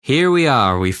Here we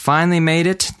are. We finally made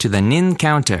it to the nin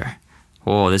counter.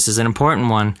 Oh, this is an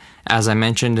important one. As I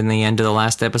mentioned in the end of the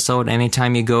last episode,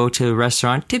 anytime you go to a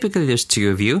restaurant, typically there's two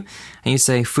of you, and you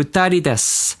say futari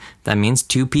desu. That means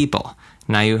two people.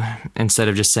 Now you, instead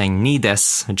of just saying ni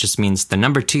desu, it just means the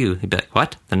number two. You'd be like,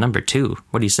 what? The number two?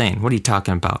 What are you saying? What are you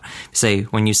talking about?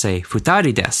 When you say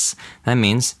futari desu, that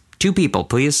means two people,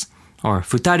 please. Or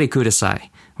futari kudasai.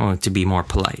 Oh, to be more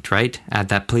polite, right? Add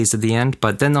that please at the end,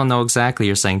 but then they'll know exactly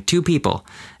you're saying two people,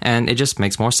 and it just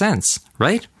makes more sense,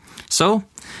 right? So,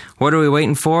 what are we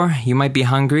waiting for? You might be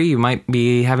hungry, you might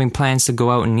be having plans to go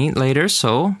out and eat later,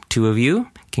 so two of you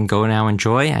can go now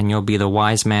enjoy, and you'll be the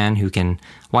wise man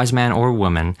or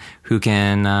woman who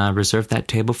can reserve that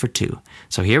table for two.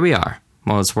 So here we are.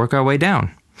 Well, let's work our way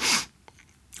down.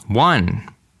 1.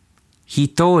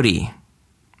 Hitori.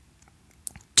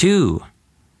 2.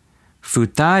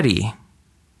 Futari.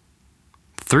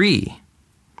 3.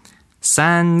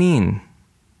 Sannin.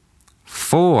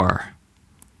 4.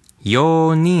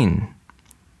 Yonin.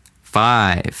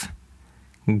 5.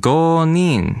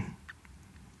 Gonin.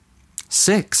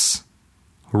 6.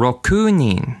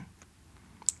 Rokunin.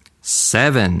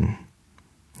 7.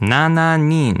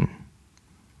 Nananin.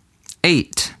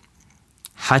 8.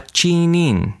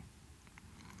 Hachinin.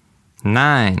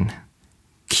 9.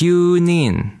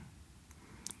 Kyunin.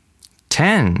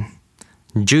 10.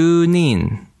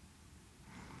 Junin.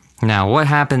 Now, what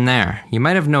happened there? You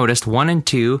might have noticed 1 and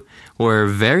 2 were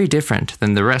very different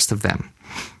than the rest of them.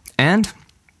 And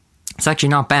it's actually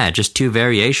not bad, just 2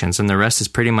 variations, and the rest is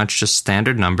pretty much just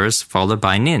standard numbers followed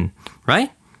by nin, right?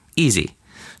 Easy.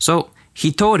 So,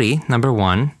 hitori, number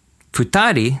 1,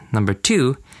 futari, number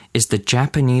 2, is the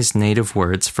Japanese native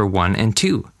words for 1 and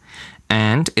 2.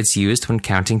 And it's used when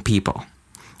counting people.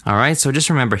 Alright, so just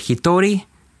remember, hitori,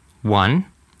 1,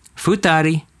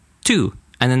 futari, 2,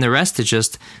 and then the rest is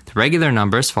just the regular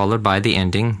numbers followed by the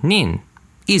ending nin.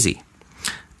 Easy.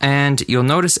 And you'll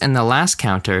notice in the last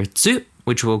counter, tsu,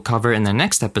 which we'll cover in the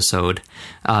next episode,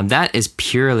 that is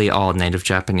purely all native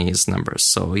Japanese numbers.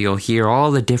 So you'll hear all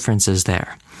the differences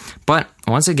there. But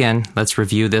once again, let's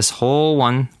review this whole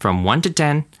one from 1 to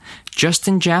 10, just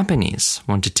in Japanese,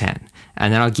 1 to 10.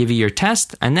 And then I'll give you your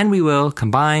test, and then we will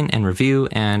combine and review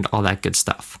and all that good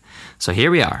stuff. So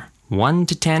here we are. 1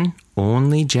 to 10,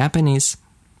 only Japanese.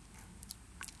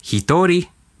 Hitori.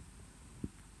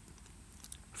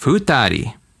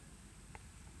 Futari.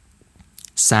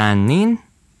 Sannin.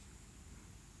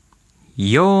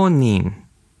 Yonin.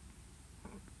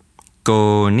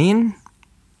 Gonin.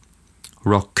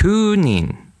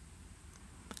 Rokunin.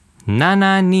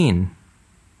 Nananin.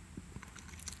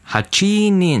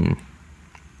 Hachinin.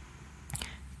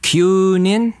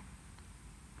 Kyunin.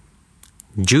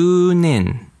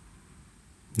 Junin.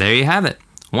 There you have it.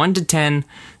 1 to 10,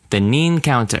 the nin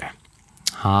counter.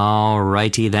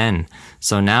 Alrighty then.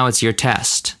 So now it's your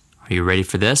test. Are you ready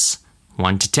for this?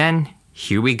 1 to 10,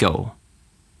 here we go.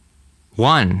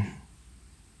 1.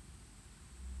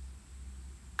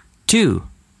 2.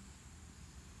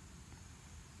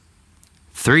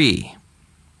 3.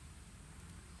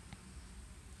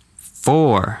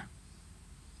 4.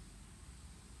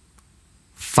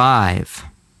 5.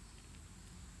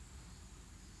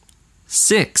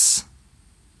 6.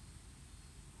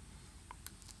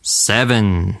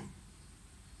 7.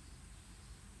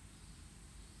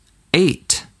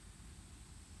 8.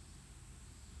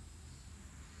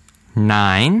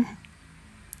 9.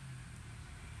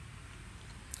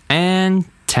 And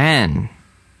 10.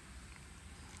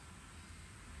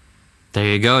 There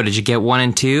you go. Did you get 1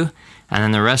 and 2? And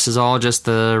then the rest is all just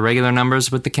the regular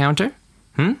numbers with the counter?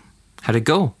 How'd it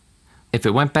go? If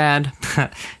it went bad,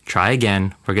 try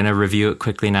again. We're going to review it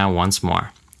quickly now once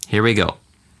more. Here we go.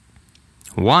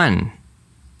 1.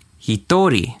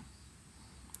 Hitori.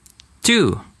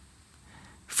 2.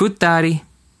 Futari.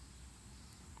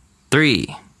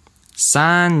 3.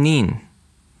 Sannin.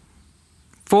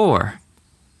 4.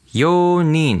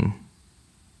 Yonin.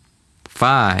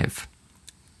 5.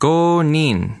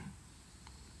 Gonin.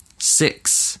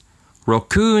 6.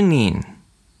 Rokunin.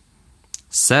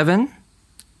 7.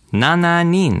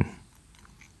 Nananin.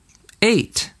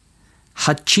 8.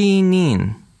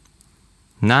 Hachinin.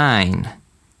 9.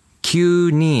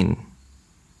 Kyunin.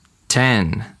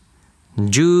 10.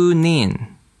 Junin.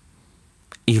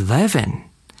 11.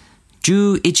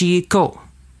 Ju-ichi-ko.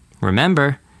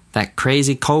 Remember that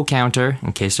crazy ko counter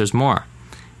in case there's more.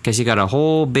 In case you got a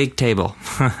whole big table.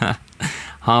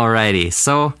 Alrighty,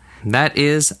 so that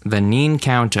is the nin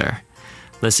counter.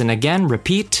 Listen again,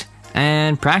 repeat,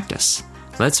 and practice.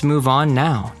 Let's move on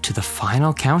now to the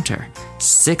final counter.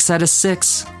 6 out of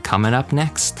 6 coming up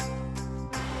next.